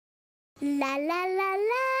La la la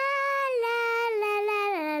la la la la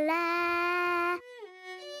la la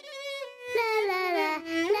la la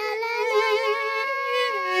la la la la.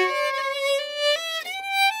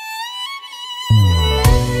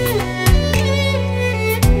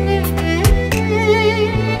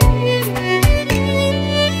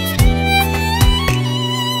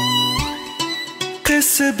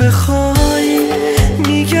 قصه بخوای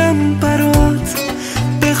میگم برات،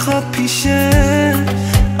 بخواب پیش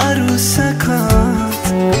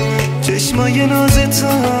عروسکات، چشمای نازتو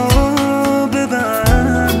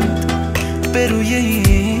ببند، به روی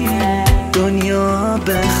این دنیا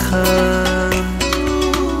بخند.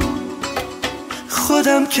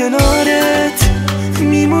 خودم کنارت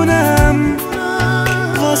میمونم،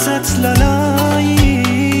 واسط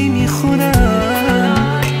لالایی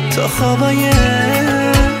میخونم، تا خوابای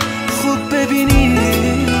خوب ببینی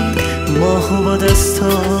ماهو با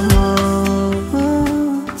دستات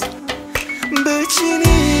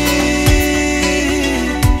بچینی.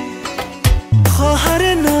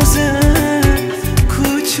 خواهر نازم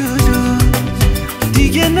کوچولو،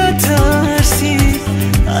 دیگه نترسی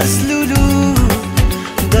از لولو،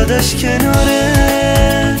 داداش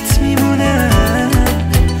کنارت میمونه،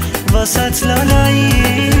 واسط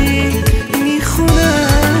لالایی میخونه.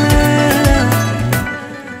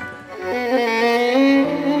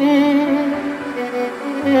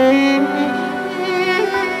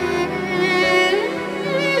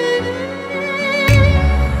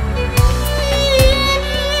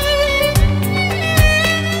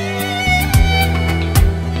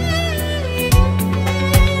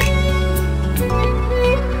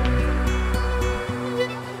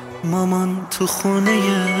 مامان تو خونه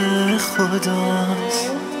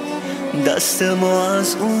خداست، دست ما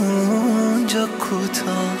از اونجا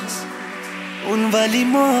کوتاست، اون ولی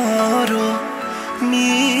ما رو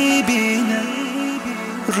میبینه،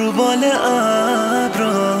 رو بال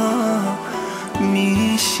ابرا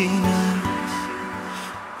میشینه.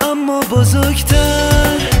 اما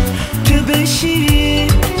بزرگتر که بشی،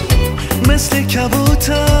 مثل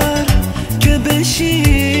کبوتر که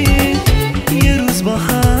بشی،